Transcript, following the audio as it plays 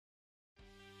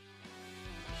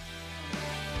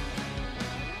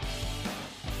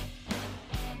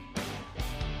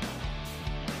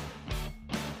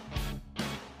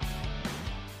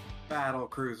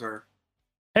Battlecruiser.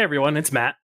 Hey everyone, it's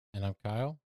Matt, And I'm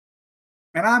Kyle.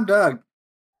 And I'm Doug.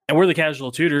 and we're the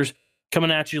Casual Tutors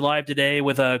coming at you live today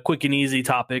with a quick and easy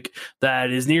topic that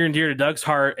is near and dear to Doug's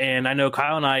heart, and I know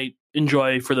Kyle and I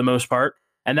enjoy for the most part,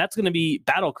 and that's going to be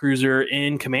Battlecruiser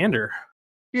in Commander.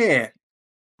 Yeah.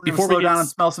 We're going to slow down and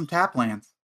smell some Taplands.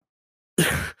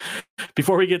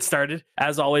 Before we get started,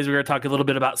 as always, we're going to talk a little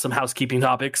bit about some housekeeping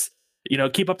topics. You know,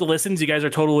 keep up the listens. You guys are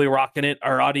totally rocking it.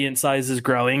 Our audience size is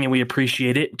growing, and we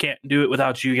appreciate it. Can't do it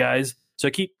without you guys. So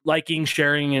keep liking,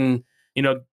 sharing, and,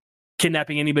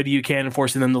 kidnapping anybody you can and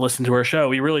forcing them to listen to our show.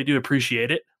 We really do appreciate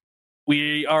it.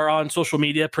 We are on social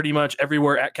media pretty much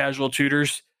everywhere at Casual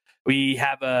Tutors. We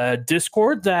have a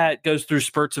Discord that goes through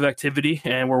spurts of activity,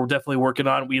 and we're definitely working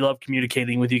on it. We love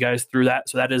communicating with you guys through that.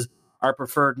 So that is our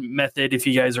preferred method. If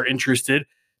you guys are interested,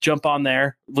 jump on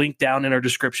there. Link down in our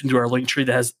description to our link tree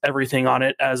that has everything on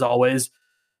it, as always.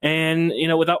 And,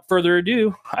 without further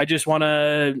ado, I just want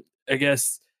to,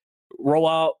 roll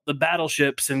out the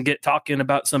battleships and get talking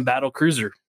about some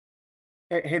Battlecruiser.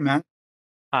 Hey, Matt.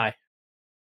 Hi.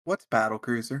 What's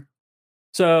Battlecruiser?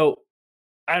 So,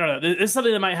 I don't know. This is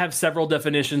something that might have several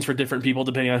definitions for different people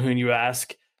depending on who you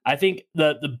ask. I think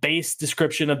the base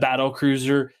description of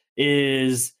Battlecruiser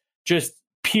is just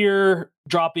pure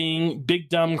dropping big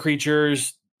dumb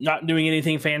creatures, not doing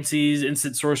anything fancy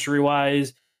instant sorcery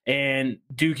wise, and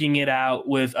duking it out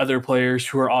with other players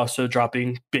who are also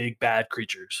dropping big bad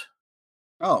creatures.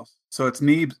 Oh, so it's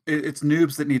noobs. It's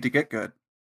noobs that need to get good.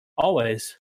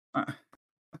 Always.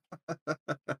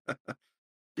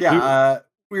 Yeah,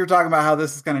 we were talking about how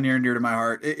this is kind of near and dear to my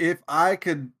heart. If I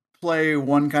could play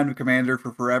one kind of commander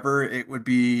for forever, it would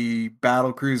be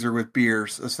Battlecruiser with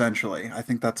beers. Essentially, I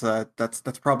think that's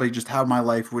probably just how my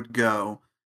life would go.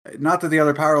 Not that the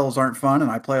other power levels aren't fun,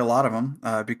 and I play a lot of them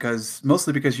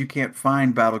mostly because you can't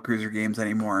find Battlecruiser games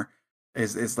anymore.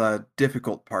 Is the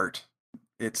difficult part.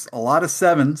 It's a lot of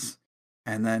sevens,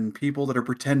 and then people that are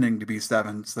pretending to be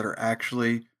sevens that are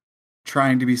actually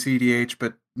trying to be CDH,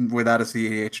 but without a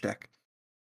CDH deck.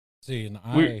 See, and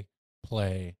I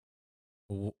play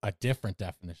a different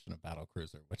definition of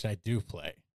Battlecruiser, which I do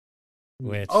play.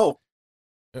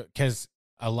 Because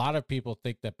a lot of people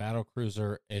think that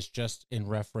Battlecruiser is just in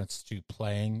reference to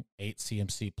playing 8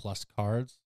 CMC plus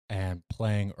cards and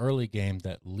playing early game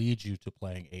that leads you to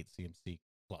playing 8 CMC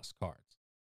plus cards.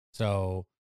 So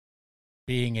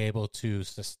being able to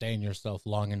sustain yourself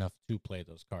long enough to play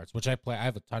those cards, which I play. I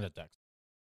have a ton of decks.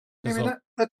 I mean,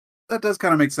 that does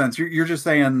kind of make sense. You're just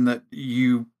saying that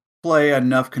you play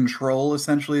enough control,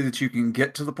 essentially, that you can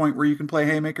get to the point where you can play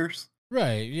haymakers?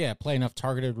 Right, yeah. Play enough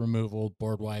targeted removal,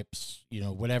 board wipes,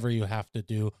 whatever you have to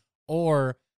do.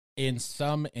 Or in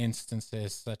some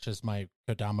instances, such as my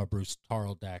Kodama Bruce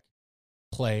Tarl deck,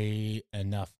 play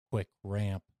enough quick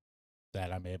ramp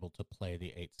that I'm able to play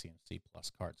the 8 CMC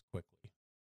plus cards quickly.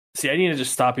 See, I need to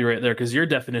just stop you right there because your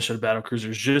definition of Battlecruiser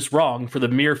is just wrong for the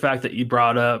mere fact that you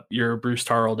brought up your Bruce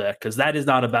Tarl deck, because that is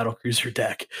not a Battlecruiser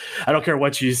deck. I don't care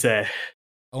what you say.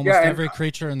 Almost every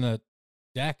creature in the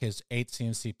deck is 8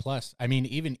 CMC plus. I mean,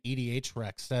 even EDH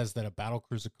Rex says that a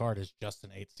Battlecruiser card is just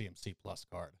an 8 CMC plus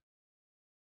card.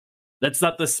 That's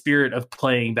not the spirit of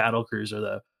playing Battlecruiser,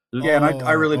 though. Yeah, and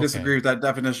I really disagree with that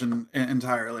definition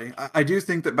entirely. I do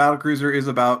think that Battlecruiser is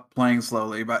about playing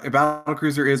slowly, but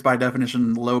Battlecruiser is by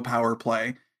definition low power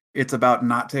play. It's about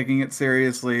not taking it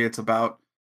seriously. It's about,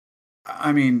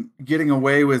 getting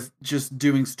away with just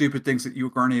doing stupid things that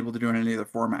you aren't able to do in any other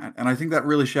format. And I think that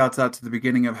really shouts out to the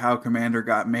beginning of how Commander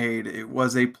got made. It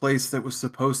was a place that was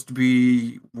supposed to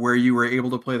be where you were able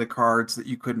to play the cards that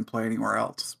you couldn't play anywhere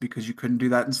else, because you couldn't do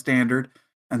that in Standard.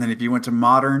 And then if you went to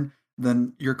Modern,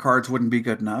 then your cards wouldn't be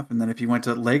good enough. And then if you went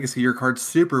to Legacy, your cards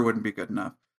Super wouldn't be good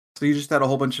enough. So you just had a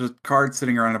whole bunch of cards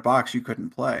sitting around a box you couldn't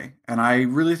play. And I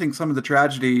really think some of the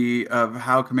tragedy of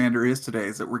how Commander is today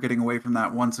is that we're getting away from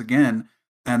that once again.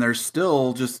 And there's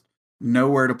still just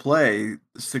nowhere to play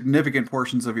significant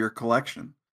portions of your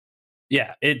collection.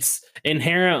 Yeah, it's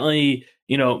inherently,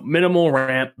 minimal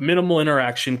ramp, minimal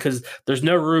interaction, because there's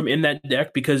no room in that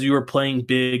deck because you are playing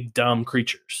big, dumb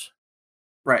creatures.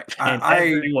 Right.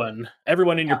 And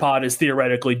everyone in your pod is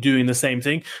theoretically doing the same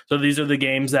thing. So these are the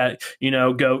games that,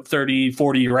 go 30,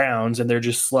 40 rounds and they're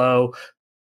just slow,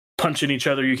 punching each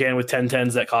other you can with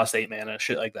 10/10s that cost 8 mana,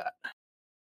 shit like that.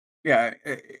 Yeah,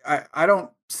 I don't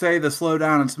say the slow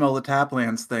down and smell the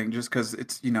Taplands thing just because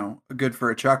it's, good for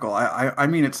a chuckle. I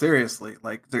mean it seriously.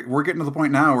 Like, we're getting to the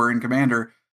point now where in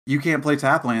Commander, you can't play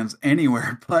Taplands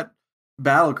anywhere but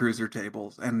Battlecruiser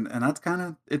tables. And that's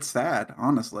it's sad,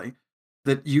 honestly,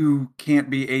 that you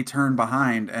can't be a turn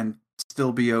behind and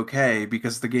still be okay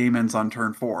because the game ends on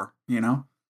turn 4,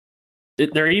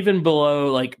 they're even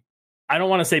below, like, I don't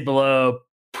want to say below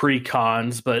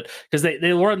precons, but because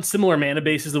they run similar mana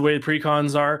bases the way the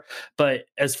precons are, but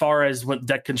as far as what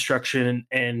deck construction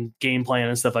and game plan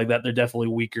and stuff like that, they're definitely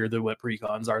weaker than what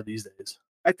precons are these days.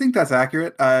 I think that's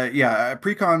accurate. Yeah,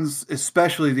 precons,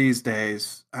 especially these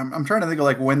days. I'm trying to think of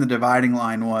like when the dividing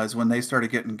line was when they started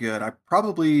getting good. I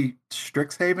probably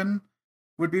Strixhaven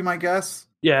would be my guess.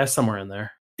 Yeah, somewhere in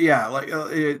there. Yeah, like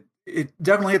it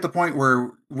definitely hit the point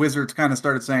where Wizards kind of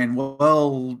started saying,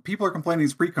 well, people are complaining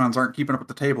these precons aren't keeping up with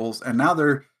the tables, and now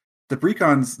the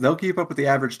precons, they'll keep up with the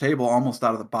average table almost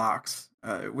out of the box,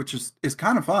 which is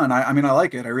kind of fun. I mean, I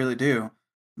like it, I really do,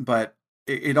 but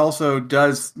it also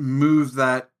does move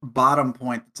that bottom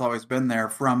point that's always been there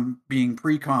from being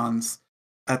precons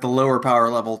at the lower power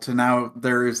level to now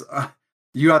there's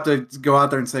you have to go out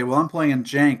there and say, well, I'm playing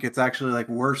jank. It's actually like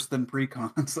worse than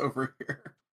precons over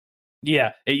here.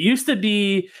 Yeah, it used to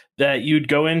be that you'd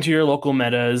go into your local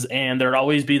metas and there'd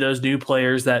always be those new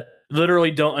players that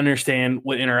literally don't understand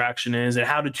what interaction is and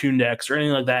how to tune decks or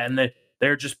anything like that. And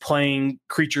they're just playing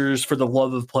creatures for the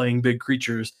love of playing big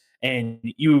creatures. And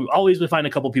you always would find a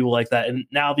couple people like that. And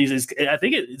now these days, I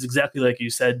think it's exactly like you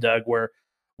said, Doug, where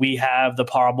we have the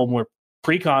problem where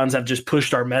precons have just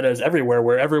pushed our metas everywhere,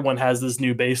 where everyone has this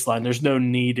new baseline. There's no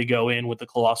need to go in with the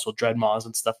colossal dreadmaws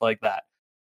and stuff like that.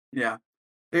 Yeah.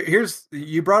 Here's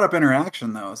you brought up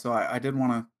interaction though, so I did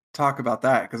want to talk about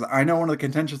that because I know one of the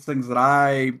contentious things that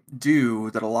I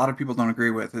do that a lot of people don't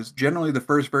agree with is generally the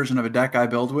first version of a deck I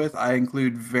build with, I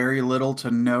include very little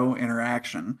to no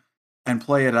interaction and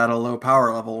play it at a low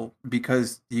power level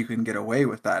because you can get away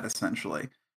with that essentially.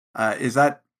 Is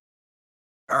that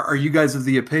are you guys of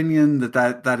the opinion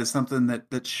that that is something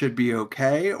that should be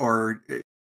okay or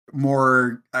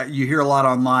more you hear a lot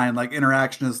online like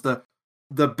interaction is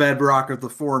the bedrock of the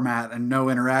format and no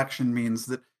interaction means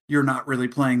that you're not really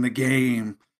playing the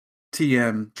game.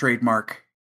 TM trademark.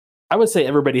 I would say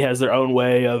everybody has their own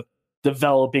way of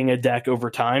developing a deck over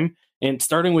time, and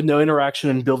starting with no interaction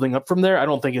and building up from there I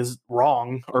don't think is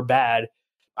wrong or bad.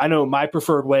 I know my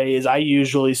preferred way is I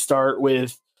usually start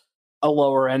with a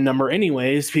lower end number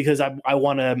anyways because I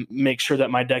want to make sure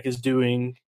that my deck is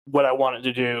doing what I want it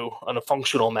to do on a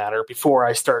functional matter before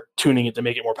I start tuning it to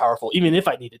make it more powerful, even if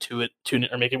I needed to tune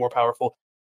it or make it more powerful.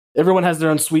 Everyone has their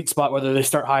own sweet spot, whether they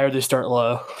start high or they start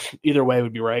low. Either way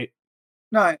would be right.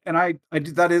 No, and I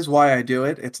do, that is why I do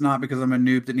it. It's not because I'm a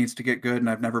noob that needs to get good and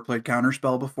I've never played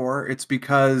Counterspell before. It's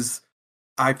because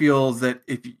I feel that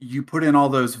if you put in all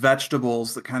those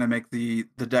vegetables that kind of make the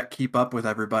deck keep up with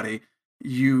everybody,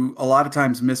 you a lot of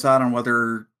times miss out on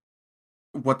whether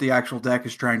what the actual deck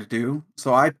is trying to do.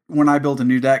 So when I build a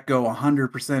new deck, go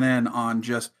 100% in on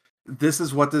just this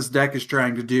is what this deck is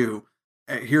trying to do.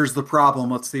 Here's the problem.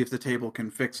 Let's see if the table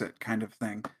can fix it, kind of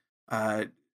thing.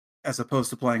 As opposed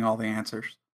to playing all the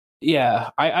answers. Yeah,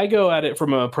 I go at it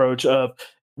from an approach of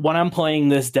when I'm playing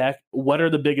this deck, what are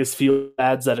the biggest field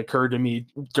ads that occurred to me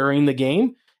during the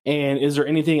game? And is there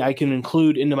anything I can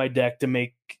include into my deck to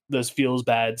make those feels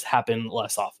bads happen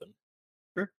less often?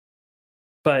 Sure.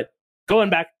 But going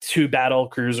back to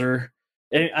Battlecruiser,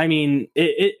 I mean,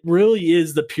 it really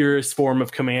is the purest form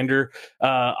of Commander.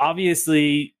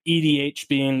 Obviously, EDH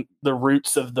being the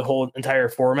roots of the whole entire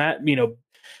format,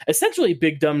 essentially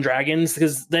big dumb dragons,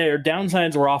 because their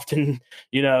downsides were often,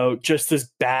 just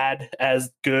as bad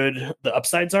as good the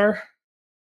upsides are.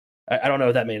 I don't know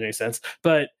if that made any sense,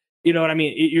 but you know what I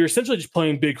mean? You're essentially just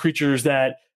playing big creatures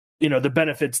that, the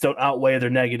benefits don't outweigh their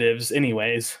negatives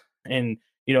anyways. And,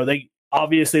 they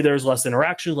obviously there's less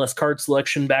interaction, less card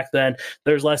selection back then.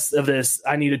 There's less of this,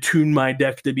 I need to tune my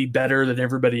deck to be better than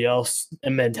everybody else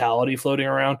and mentality floating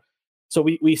around. So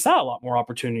we saw a lot more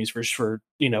opportunities for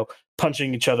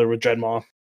punching each other with Dreadmaw.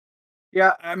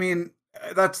 Yeah, I mean,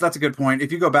 that's a good point.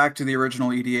 If you go back to the original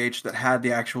EDH that had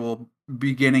the actual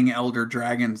beginning Elder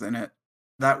Dragons in it,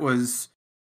 that was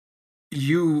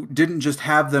you didn't just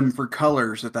have them for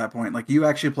colors at that point. Like you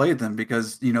actually played them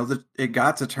because it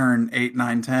got to turn 8,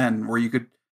 9, 10 where you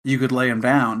could lay them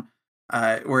down.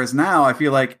 Whereas now I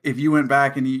feel like if you went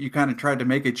back and you kind of tried to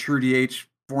make a true DH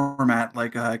format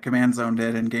like Command Zone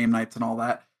did and Game Nights and all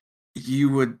that, you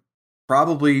would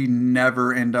probably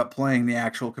never end up playing the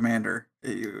actual commander,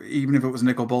 even if it was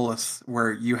Nicol Bolas,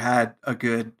 where you had a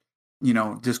good,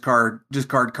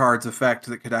 discard cards effect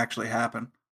that could actually happen.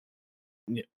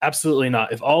 Yeah, absolutely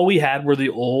not. If all we had were the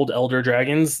old Elder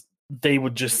Dragons, they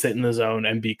would just sit in the zone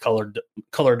and be color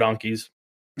donkeys.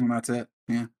 And that's it.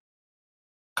 Yeah.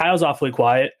 Kyle's awfully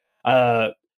quiet.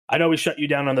 I know we shut you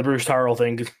down on the Bruce Tarl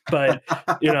thing, but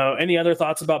any other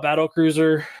thoughts about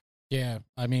Battlecruiser? Yeah,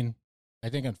 I mean, I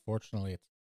think unfortunately it's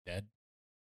dead.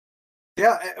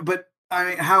 Yeah, but I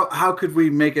mean, how could we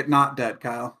make it not dead,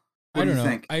 Kyle? What I do don't you know.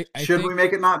 think? I Should we think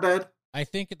make it not dead? I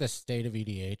think the state of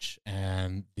EDH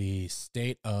and the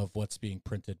state of what's being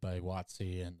printed by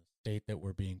WotC and the state that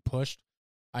we're being pushed,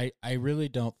 I really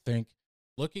don't think,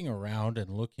 looking around and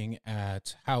looking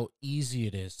at how easy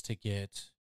it is to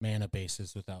get mana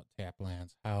bases without tap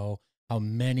lands, how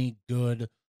many good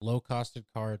low costed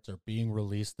cards are being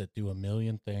released that do a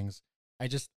million things. I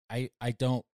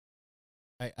don't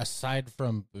aside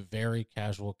from very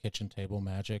casual kitchen table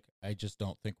Magic, I just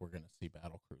don't think we're going to see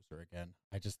Battlecruiser again.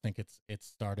 I just think it's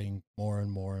starting more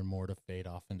and more and more to fade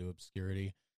off into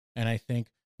obscurity, and I think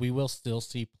we will still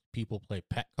see people play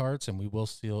pet cards, and we will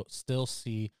still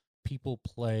see people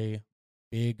play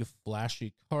big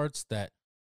flashy cards that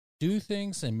do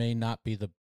things and may not be the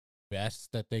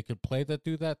best that they could play that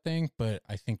do that thing. But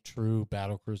I think true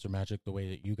Battlecruiser Magic, the way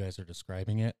that you guys are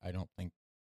describing it, I don't think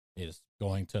is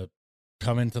going to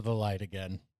come into the light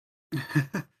again.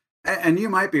 And you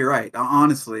might be right,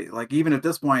 honestly. Like, even at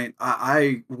this point,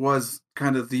 I was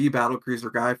kind of the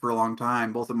Battlecruiser guy for a long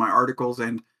time, both in my articles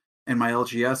and my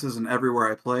LGSs and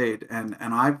everywhere I played. And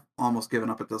I've almost given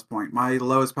up at this point. My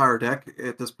lowest power deck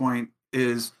at this point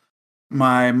is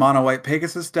my mono white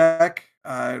Pegasus deck,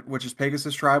 which is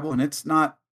Pegasus Tribal, and it's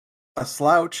not a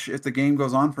slouch. If the game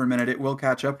goes on for a minute, it will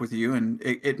catch up with you, and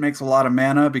it makes a lot of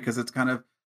mana because it's kind of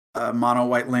a mono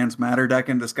white lands matter deck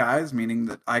in disguise, meaning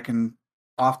that I can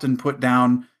often put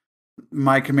down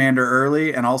my commander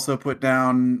early and also put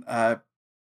down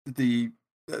the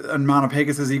amount of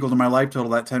Pegasus equal to my life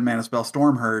total, that 10 mana spell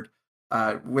Storm Herd,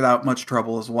 without much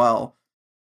trouble as well.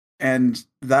 And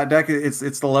that deck,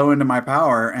 it's the low end of my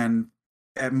power, and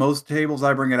at most tables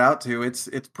I bring it out to, it's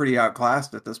pretty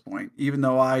outclassed at this point, even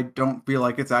though I don't feel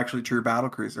like it's actually true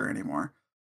Battlecruiser anymore.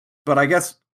 But I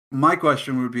guess my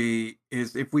question would be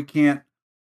is if we can't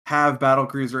have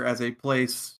Battlecruiser as a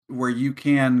place where you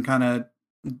can kind of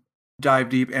dive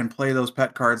deep and play those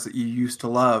pet cards that you used to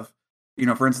love. You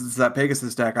know, for instance, that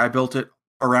Pegasus deck, I built it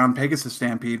around Pegasus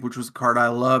Stampede, which was a card I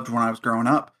loved when I was growing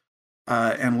up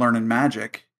and learning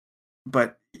Magic.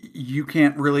 But you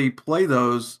can't really play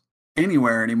those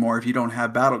anywhere anymore if you don't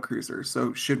have Battlecruiser.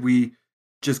 So should we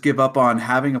just give up on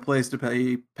having a place to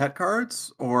play pet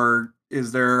cards, or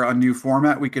is there a new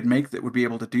format we could make that would be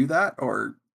able to do that,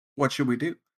 or what should we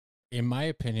do? In my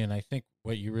opinion, I think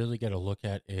what you really got to look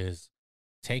at is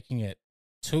taking it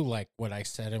to like what I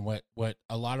said and what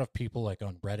a lot of people like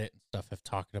on Reddit and stuff have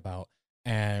talked about,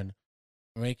 and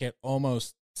make it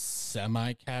almost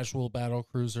semi-casual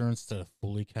Battlecruiser instead of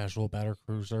fully casual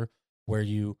Battlecruiser, where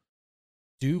you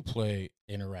do play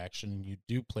interaction and you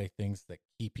do play things that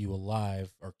keep you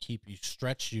alive or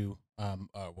stretch you.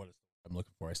 What is I'm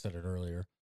looking for? I said it earlier.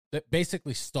 That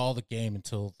basically stall the game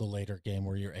until the later game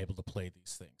where you're able to play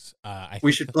these things.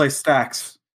 We should play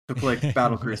stacks to play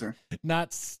Battlecruiser.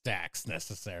 Not stacks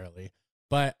necessarily,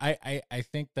 but I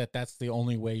think that that's the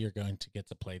only way you're going to get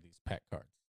to play these pet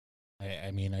cards.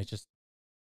 I mean,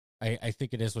 I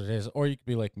think it is what it is. Or you could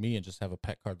be like me and just have a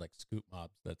pet card like Scoop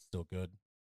Mobs that's still good.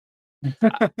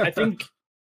 I think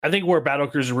where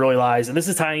Battlecruiser really lies, and this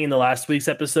is tying into last week's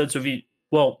episode. So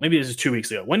maybe this is 2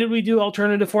 weeks ago. When did we do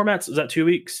alternative formats? Was that 2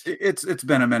 weeks? It's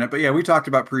been a minute, but yeah, we talked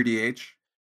about pre-DH.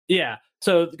 Yeah.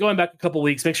 So going back a couple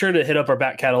weeks, make sure to hit up our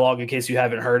back catalog in case you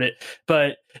haven't heard it.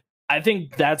 But I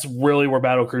think that's really where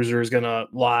Battlecruiser is going to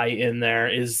lie in there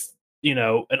is,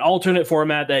 an alternate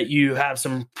format that you have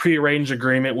some prearranged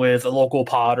agreement with a local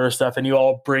pod or stuff, and you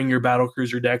all bring your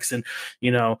Battlecruiser decks and,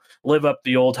 live up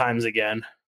the old times again.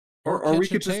 Or we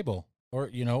could table, or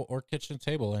kitchen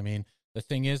table. I mean, the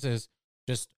thing is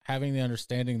just having the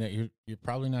understanding that you're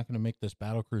probably not going to make this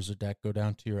Battlecruiser deck go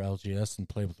down to your LGS and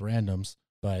play with randoms,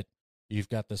 but you've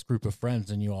got this group of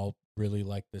friends and you all really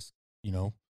like this,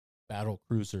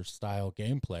 Battlecruiser style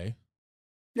gameplay.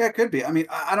 Yeah, it could be. I mean,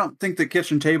 I don't think the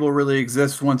kitchen table really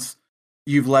exists once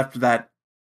you've left that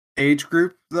age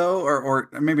group, though, or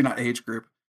maybe not age group.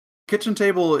 Kitchen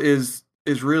table is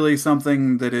really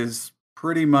something that is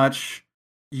pretty much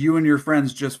you and your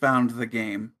friends just found the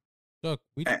game. Look,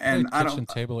 we didn't play kitchen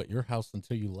table at your house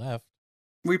until you left.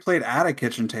 We played at a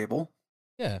kitchen table.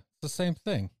 Yeah, it's the same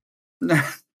thing.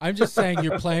 I'm just saying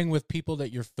you're playing with people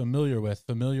that you're familiar with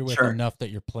sure. Enough that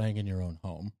you're playing in your own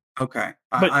home. Okay.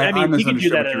 But I mean, you can do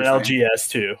that in an LGS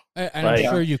too. And I'm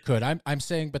sure you could. I'm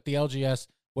saying, but the LGS,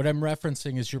 what I'm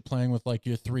referencing is you're playing with like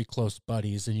your 3 close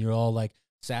buddies and you're all like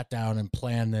sat down and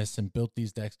planned this and built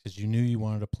these decks because you knew you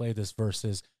wanted to play this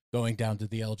versus going down to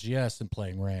the LGS and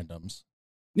playing randoms.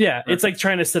 Yeah, it's like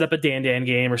trying to set up a Dan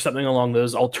game or something along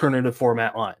those alternative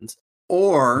format lines.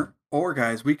 Or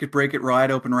guys, we could break it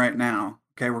wide open right now.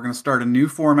 Okay, we're going to start a new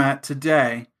format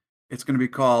today, It's going to be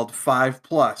called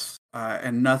 5+,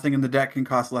 and nothing in the deck can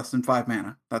cost less than 5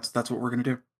 mana. That's what we're going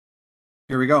to do.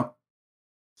 Here we go.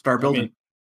 Start building.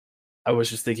 I was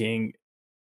just thinking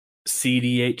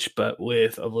CDH, but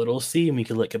with a little c, and we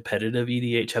could let competitive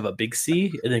EDH have a big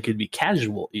C, and it could be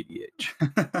casual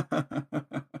EDH.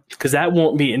 Because that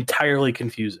won't be entirely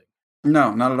confusing.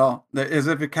 No, not at all. As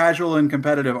if casual and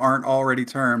competitive aren't already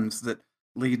terms that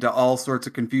lead to all sorts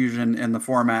of confusion in the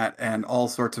format and all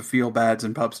sorts of feel bads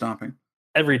and pub stomping.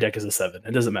 Every deck is a 7.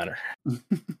 It doesn't matter.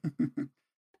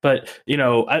 But,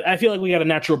 I feel like we got a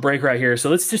natural break right here. So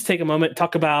let's just take a moment,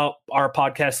 talk about our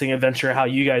podcasting adventure, how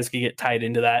you guys can get tied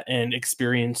into that and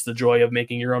experience the joy of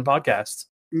making your own podcasts.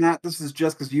 Matt, this is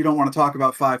just because you don't want to talk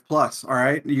about 5+, all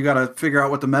right? You got to figure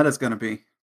out what the meta is going to be.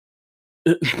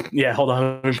 Yeah, hold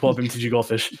on. Let me pull up MTG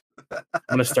Goldfish. I'm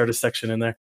going to start a section in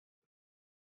there.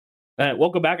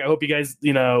 Welcome back. I hope you guys,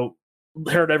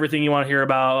 heard everything you want to hear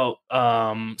about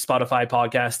Spotify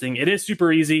podcasting. It is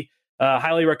super easy.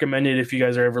 Highly recommend it if you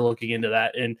guys are ever looking into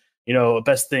that. And,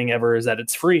 best thing ever is that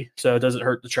it's free, so it doesn't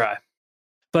hurt to try.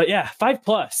 But yeah,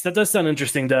 5+. That does sound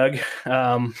interesting, Doug.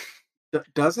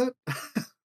 Does it?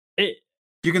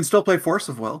 You can still play Force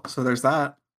of Will, so there's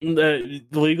that.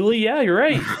 Legally, yeah, you're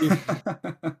right.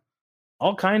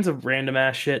 All kinds of random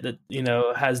ass shit that,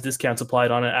 has discounts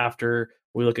applied on it after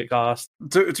we look at cost.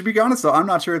 To be honest, though, I'm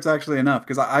not sure it's actually enough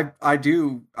because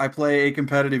I play a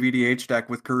competitive EDH deck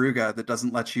with Karuga that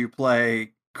doesn't let you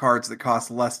play cards that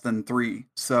cost less than 3.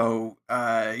 So,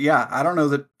 yeah, I don't know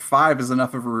that 5 is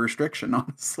enough of a restriction,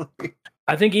 honestly.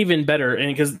 I think even better, and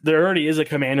because there already is a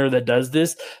commander that does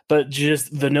this, but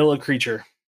just vanilla creature.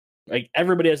 Like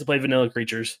everybody has to play vanilla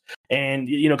creatures, and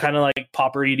kind of like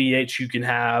Pauper EDH, you can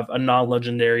have a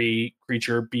non-legendary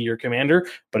creature be your commander,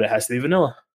 but it has to be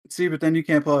vanilla. See, but then you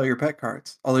can't play all your pet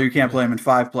cards. Although you can't play them in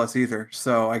 5+ either.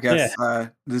 So I guess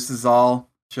this is all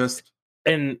just.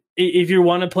 And if you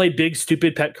want to play big,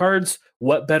 stupid pet cards,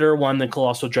 what better one than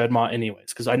Colossal Dreadmont, anyways?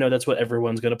 Because I know that's what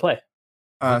everyone's going to play.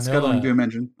 Scheduling Doom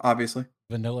Engine, obviously.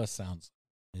 Vanilla sounds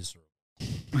miserable.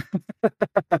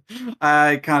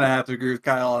 I kind of have to agree with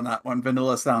Kyle on that one.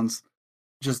 Vanilla sounds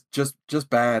just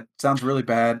bad. Sounds really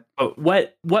bad. But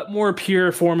what more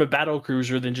pure form of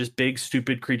Battlecruiser than just big,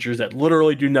 stupid creatures that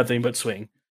literally do nothing but swing?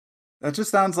 That just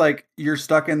sounds like you're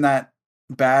stuck in that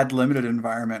bad limited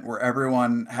environment where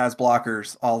everyone has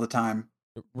blockers all the time.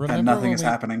 And nothing is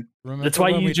happening. That's why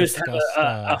you just have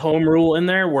a home rule in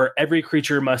there where every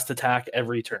creature must attack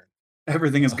every turn.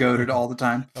 Everything is goaded all the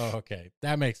time. Oh, okay.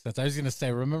 That makes sense. I was going to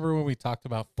say, remember when we talked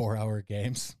about 4-hour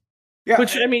games? Yeah.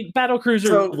 Which,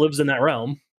 Battlecruiser lives in that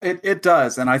realm. It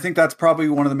does. And I think that's probably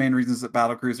one of the main reasons that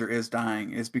Battlecruiser is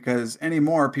dying is because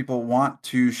anymore people want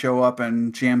to show up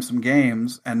and jam some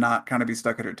games and not kind of be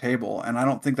stuck at a table. And I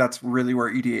don't think that's really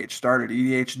where EDH started.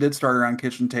 EDH did start around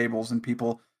kitchen tables and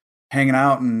people hanging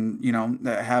out and,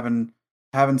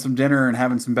 having some dinner and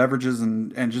having some beverages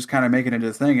and just kind of making it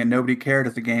a thing. And nobody cared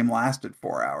if the game lasted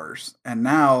 4 hours. And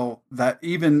now that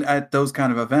even at those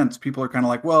kind of events, people are kind of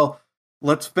like, well,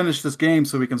 let's finish this game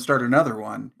so we can start another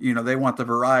one. They want the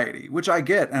variety, which I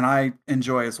get and I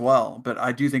enjoy as well. But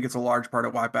I do think it's a large part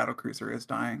of why Battlecruiser is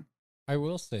dying. I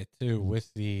will say too,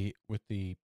 with the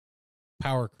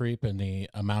power creep and the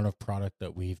amount of product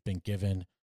that we've been given,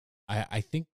 I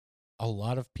think a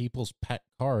lot of people's pet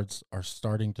cards are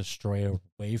starting to stray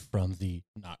away from the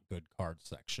not good card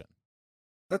section.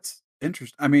 That's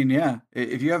interesting. I mean, yeah,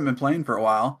 if you haven't been playing for a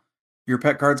while, your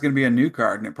pet card's going to be a new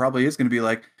card, and it probably is going to be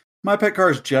like, my pet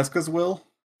card is Jessica's Will,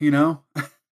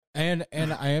 And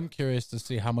I am curious to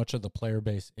see how much of the player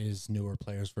base is newer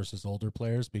players versus older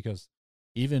players, because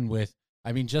even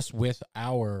just with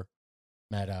our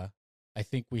meta, I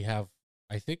think we're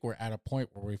at a point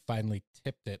where we finally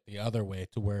tipped it the other way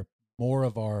to where more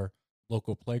of our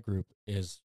local play group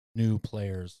is new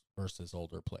players versus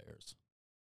older players.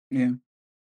 Yeah.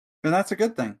 And that's a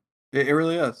good thing. It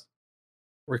really is.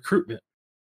 Recruitment.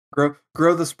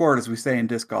 Grow the sport, as we say in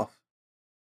disc golf.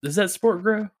 Does that sport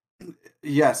grow?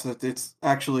 Yes, it's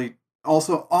actually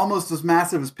also almost as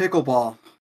massive as pickleball.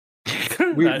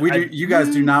 You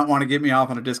guys do not want to get me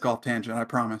off on a disc golf tangent, I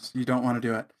promise. You don't want to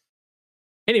do it.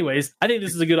 Anyways, I think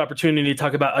this is a good opportunity to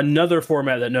talk about another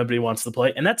format that nobody wants to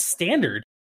play, and that's Standard.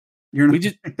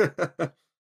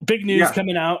 Big news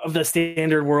coming out of the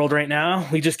Standard world right now.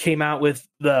 We just came out with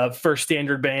the first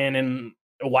Standard ban in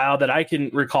a while that I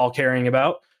can recall caring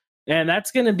about, and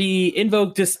that's going to be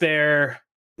Invoke Despair,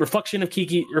 Reflection of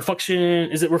Kiki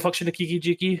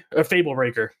Jiki, or Fable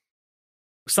Breaker,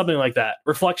 something like that.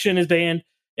 Reflection is banned,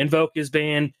 Invoke is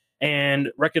banned, and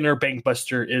Reckoner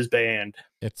Bankbuster is banned.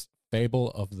 It's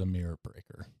Fable of the Mirror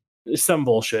Breaker. Some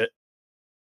bullshit.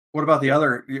 What about the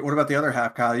other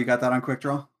half, Kyle? You got that on quick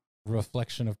draw?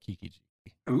 Reflection of Kiki.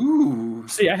 Ooh.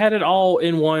 See, I had it all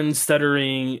in one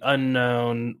stuttering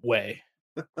unknown way.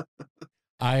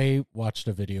 I watched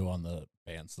a video on the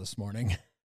bands this morning.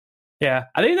 Yeah,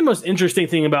 I think the most interesting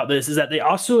thing about this is that they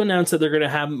also announced that they're going to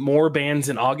have more bands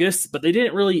in August, but they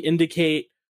didn't really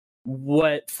indicate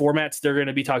what formats they're going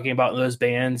to be talking about in those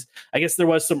bands. I guess there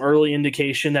was some early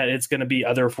indication that it's going to be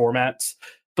other formats,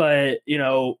 but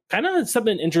kind of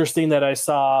something interesting that I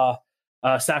saw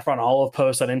Saffron Olive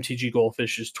post on MTG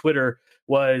Goldfish's Twitter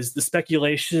was the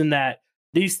speculation that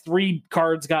these 3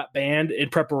 cards got banned in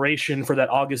preparation for that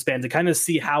August ban to kind of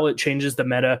see how it changes the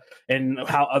meta and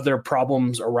how other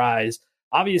problems arise.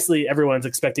 Obviously, everyone's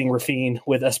expecting Rafine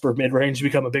with Esper midrange to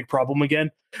become a big problem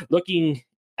again. Looking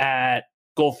at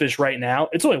Goldfish right now,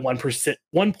 it's only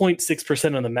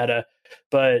 1.6% of the meta,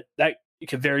 but that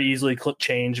could very easily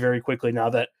change very quickly now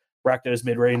that Rakdos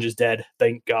midrange is dead.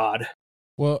 Thank God.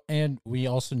 Well, and we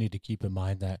also need to keep in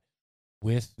mind that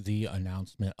with the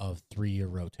announcement of 3-year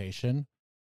rotation,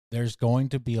 there's going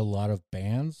to be a lot of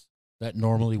bans that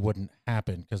normally wouldn't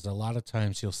happen, because a lot of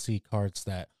times you'll see cards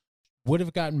that would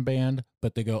have gotten banned,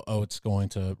 but they go, oh, it's going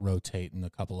to rotate in a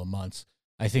couple of months.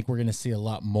 I think we're going to see a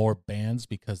lot more bans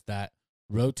because that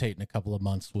rotate in a couple of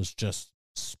months was just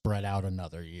spread out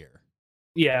another year.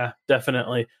 Yeah,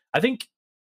 definitely. I think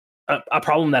a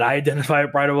problem that I identify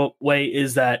right away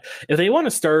is that if they want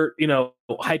to start,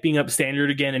 hyping up standard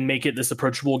again and make it this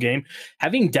approachable game,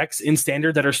 having decks in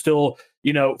standard that are still,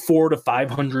 $400 to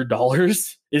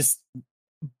 $500 is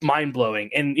mind blowing.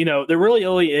 And, there really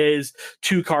only is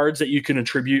 2 cards that you can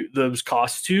attribute those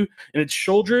costs to, and it's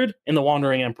Sheoldred and the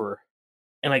Wandering Emperor.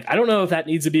 And I don't know if that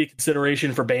needs to be a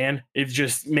consideration for ban. It's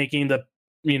just making the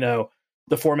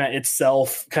format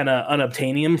itself kind of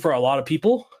unobtainium for a lot of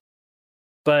people.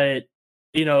 But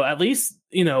at least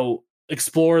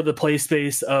explore the play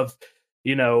space of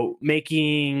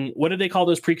making, what do they call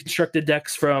those pre-constructed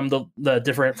decks from the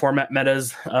different format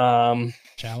metas?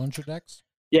 Challenger decks.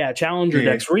 Yeah, Challenger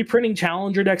decks, reprinting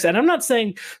Challenger decks. And I'm not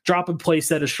saying drop a play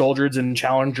set of Sheoldreds in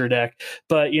Challenger deck,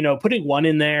 but putting 1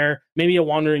 in there, maybe a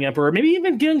Wandering Emperor, maybe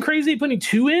even getting crazy, putting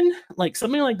 2 in,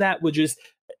 something like that would just,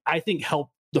 I think, help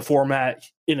the format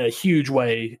in a huge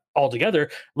way altogether,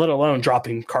 let alone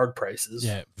dropping card prices.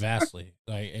 Yeah, vastly.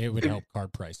 It would help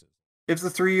card prices. If the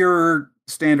 3-year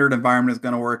standard environment is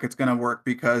going to work, it's going to work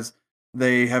because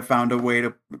they have found a way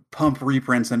to pump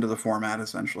reprints into the format,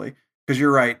 essentially. Because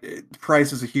you're right,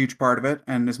 price is a huge part of it.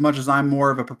 And as much as I'm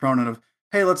more of a proponent of,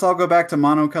 hey, let's all go back to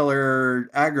monocolor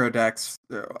aggro decks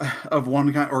of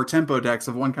one kind, or tempo decks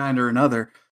of one kind or another,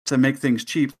 to make things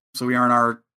cheap, so we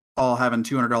aren't all having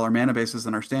 $200 mana bases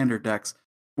in our standard decks.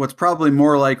 What's probably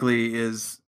more likely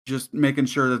is just making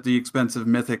sure that the expensive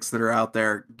mythics that are out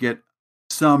there get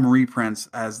some reprints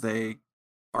as they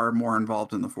are more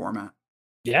involved in the format.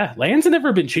 Yeah, lands have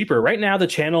never been cheaper. Right now, the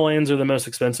channel lands are the most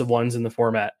expensive ones in the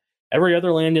format. Every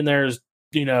other land in there is,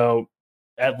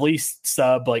 at least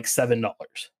sub $7.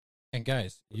 And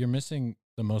guys, you're missing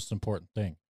the most important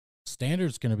thing.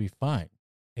 Standard's going to be fine.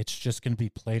 It's just going to be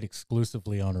played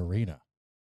exclusively on Arena.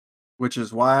 Which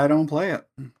is why I don't play it.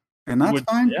 And that's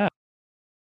fine. Yeah.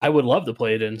 I would love to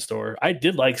play it in store. I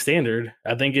did like Standard.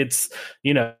 I think it's,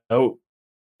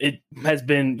 it has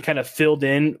been kind of filled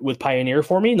in with Pioneer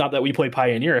for me. Not that we play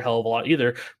Pioneer a hell of a lot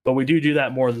either, but we do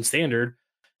that more than Standard.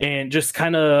 And just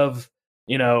kind of,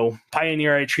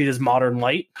 Pioneer I treat as modern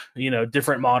light,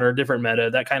 different modern, different meta,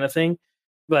 that kind of thing.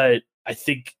 But I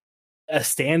think a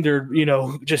Standard,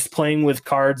 just playing with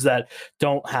cards that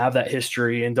don't have that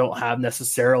history and don't have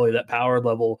necessarily that power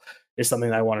level is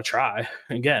something I want to try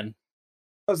again.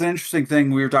 That was an interesting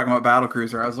thing. We were talking about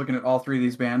Battlecruiser. I was looking at all 3 of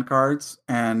these banned cards,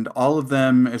 and all of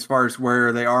them, as far as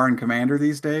where they are in Commander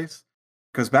these days.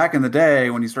 Because back in the day,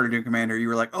 when you started doing Commander, you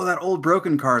were like, oh, that old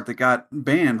broken card that got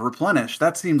banned, replenish.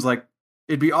 That seems like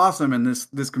it'd be awesome in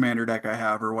this Commander deck I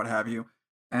have, or what have you.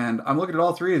 And I'm looking at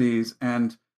all 3 of these,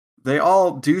 and they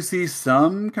all do see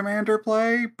some Commander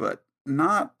play, but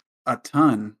not a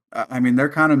ton. I mean, they're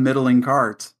kind of middling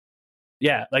cards.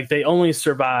 Yeah, they only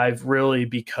survive really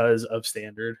because of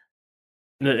Standard.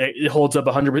 It holds up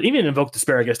 100%. Even Invoke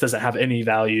Despair, I guess, doesn't have any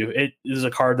value. It is a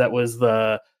card that was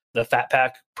the Fat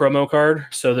Pack promo card,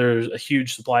 so there's a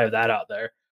huge supply of that out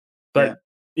there. But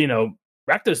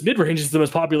Rakdos Midrange is the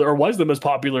most popular, or was the most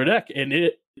popular deck, and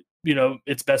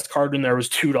its best card in there was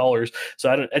 $2.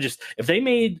 So if they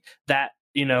made that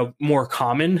more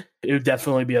common, it would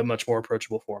definitely be a much more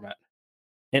approachable format.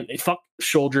 And fuck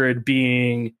Sheoldred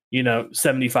being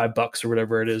 $75 or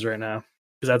whatever it is right now,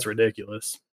 because that's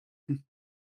ridiculous.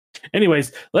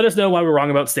 Anyways, let us know why we're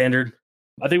wrong about Standard.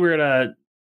 I think we're gonna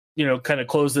kind of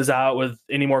close this out with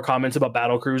any more comments about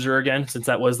Battlecruiser again, since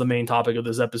that was the main topic of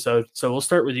this episode. So we'll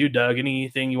start with you, Doug.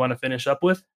 Anything you want to finish up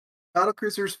with?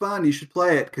 Battlecruiser's fun. You should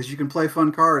play it because you can play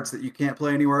fun cards that you can't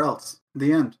play anywhere else.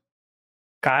 The end.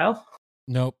 Kyle?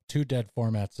 Nope. 2 dead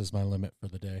formats is my limit for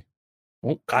the day.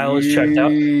 Well, Kyle is checked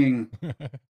out.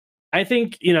 I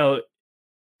think,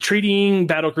 treating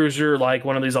Battlecruiser like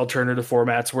one of these alternative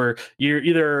formats where you're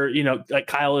either, like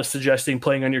Kyle is suggesting,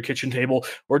 playing on your kitchen table,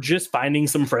 or just finding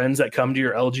some friends that come to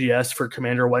your LGS for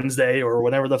Commander Wednesday or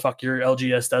whenever the fuck your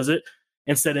LGS does it,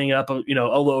 and setting up a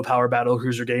low power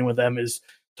Battlecruiser game with them is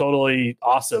totally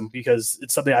awesome, because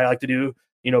it's something I like to do.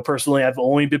 Personally, I've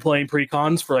only been playing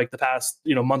pre-cons for like the past,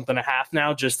 month and a half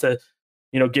now, just to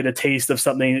get a taste of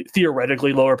something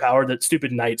theoretically lower powered. That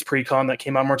stupid Knights pre-con that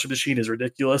came on March of the Machine is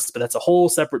ridiculous, but that's a whole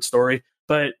separate story.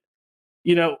 But,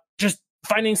 just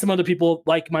finding some other people,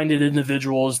 like-minded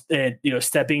individuals, and,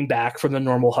 stepping back from the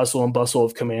normal hustle and bustle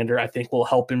of Commander, I think will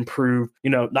help improve,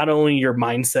 not only your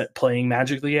mindset playing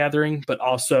Magic the Gathering, but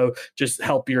also just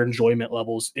help your enjoyment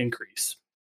levels increase.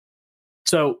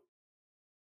 So,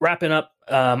 wrapping up,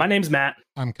 my name's Matt.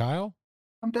 I'm Kyle.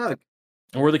 I'm Doug.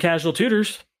 And we're the Casual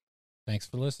Tutors. Thanks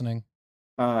for listening.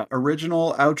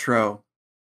 Original outro.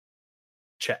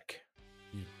 Check.